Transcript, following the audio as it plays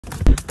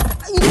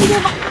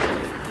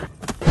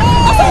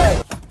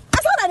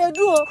That's what they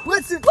do.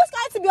 What's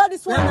going to be all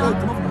this one now?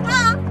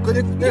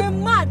 You're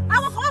mad. I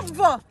will come up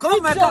before. Come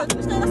on, my God.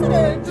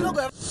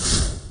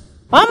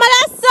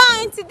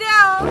 Olosan today.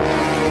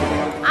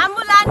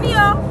 Amulani o.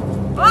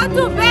 O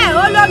tu be,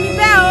 o lo mi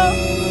be o.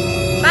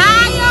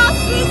 Mayo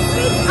sweet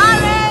sweet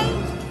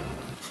orange.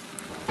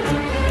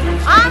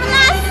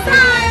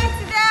 Olosan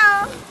today.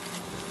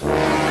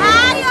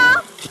 Mayo.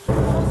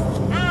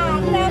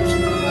 Let's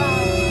go.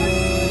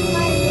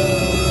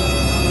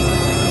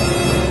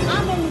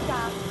 How many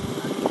times?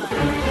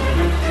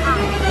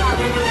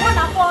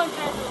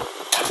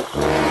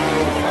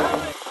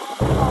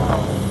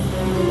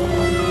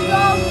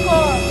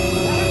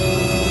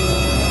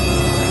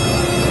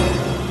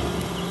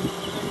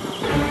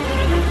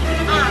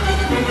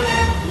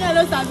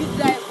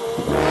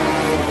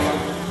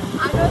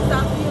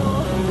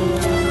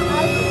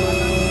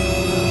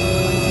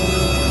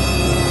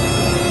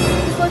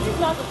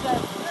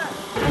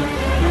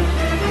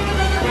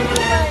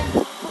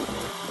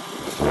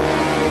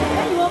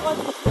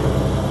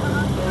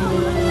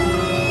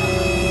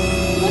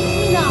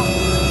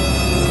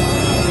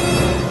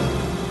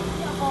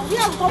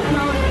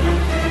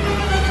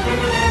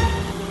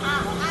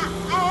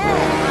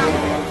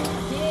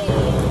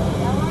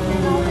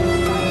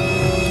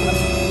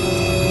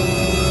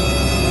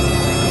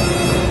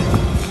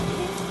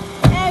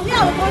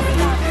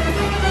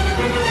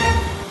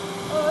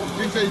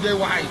 ได้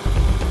ไว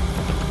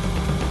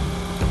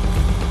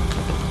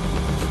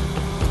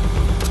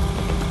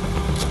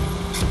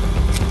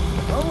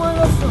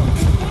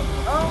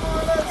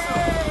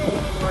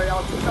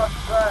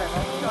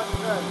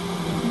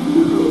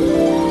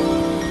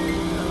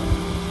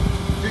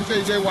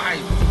Say they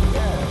white.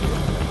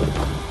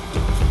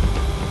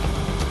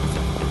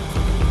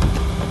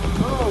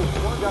 Oh,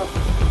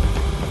 wonderful.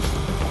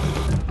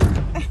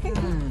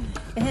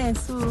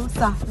 So,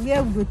 sir,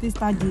 where we go to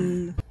start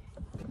the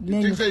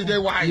You say they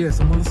white? Yes,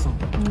 I'm on some.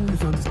 If you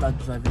want to start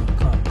driving a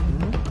car,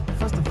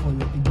 first of all,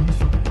 your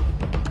ignition.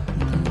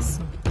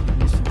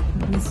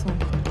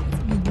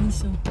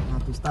 Ignition. You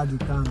have to start the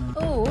car now.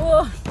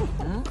 Oh.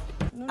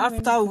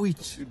 After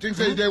which? You think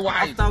say they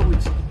white? After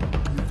which, you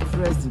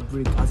press the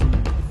brake as in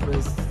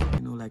press,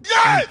 like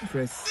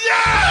press.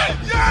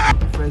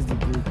 Press the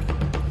brake.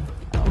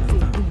 Okay,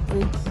 the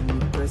brake. You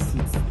press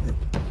it.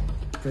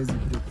 Press the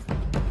brake.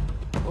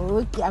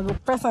 Okay, I go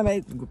press on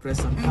it. You go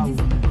press on car.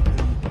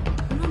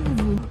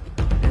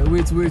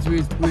 Wait.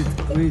 Okay.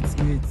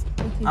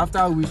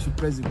 After which you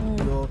press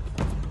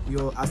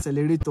your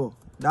accelerator.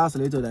 That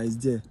accelerator that is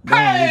there.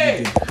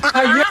 Hey!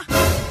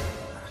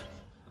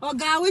 Oh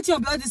God, which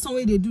one blood this one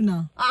way they do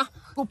now?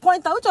 Go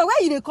point out which one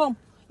where you they come?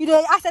 You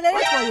they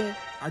accelerate for you.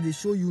 I they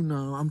show you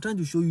now. I'm trying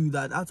to show you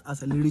that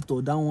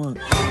accelerator, that one.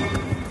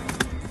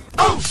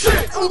 Oh shit!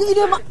 That's what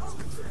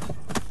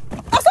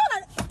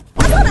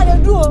they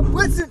do.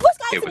 What's it?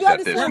 It was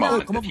at this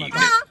moment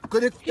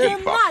that he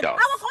fucked up.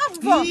 I will come up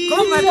before.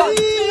 Come my God.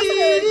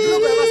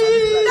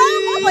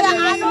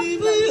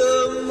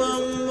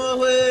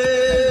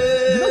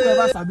 You know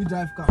ever sabi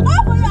drive car? Oh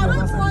boy, I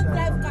don't want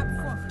drive car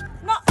before.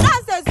 No,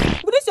 nonsense.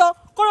 But this your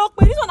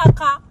korokpe, this one a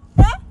car.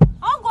 I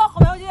don't go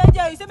come here.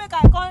 You say make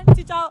I come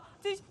teach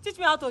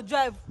me how to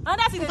drive. And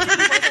that's in the teach me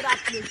for that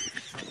place.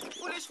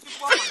 Foolish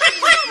people.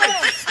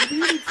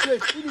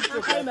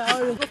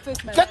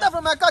 Get up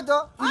from my car,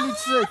 though.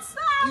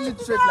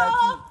 Illiterate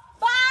like you.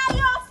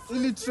 Bye.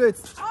 Illiterate.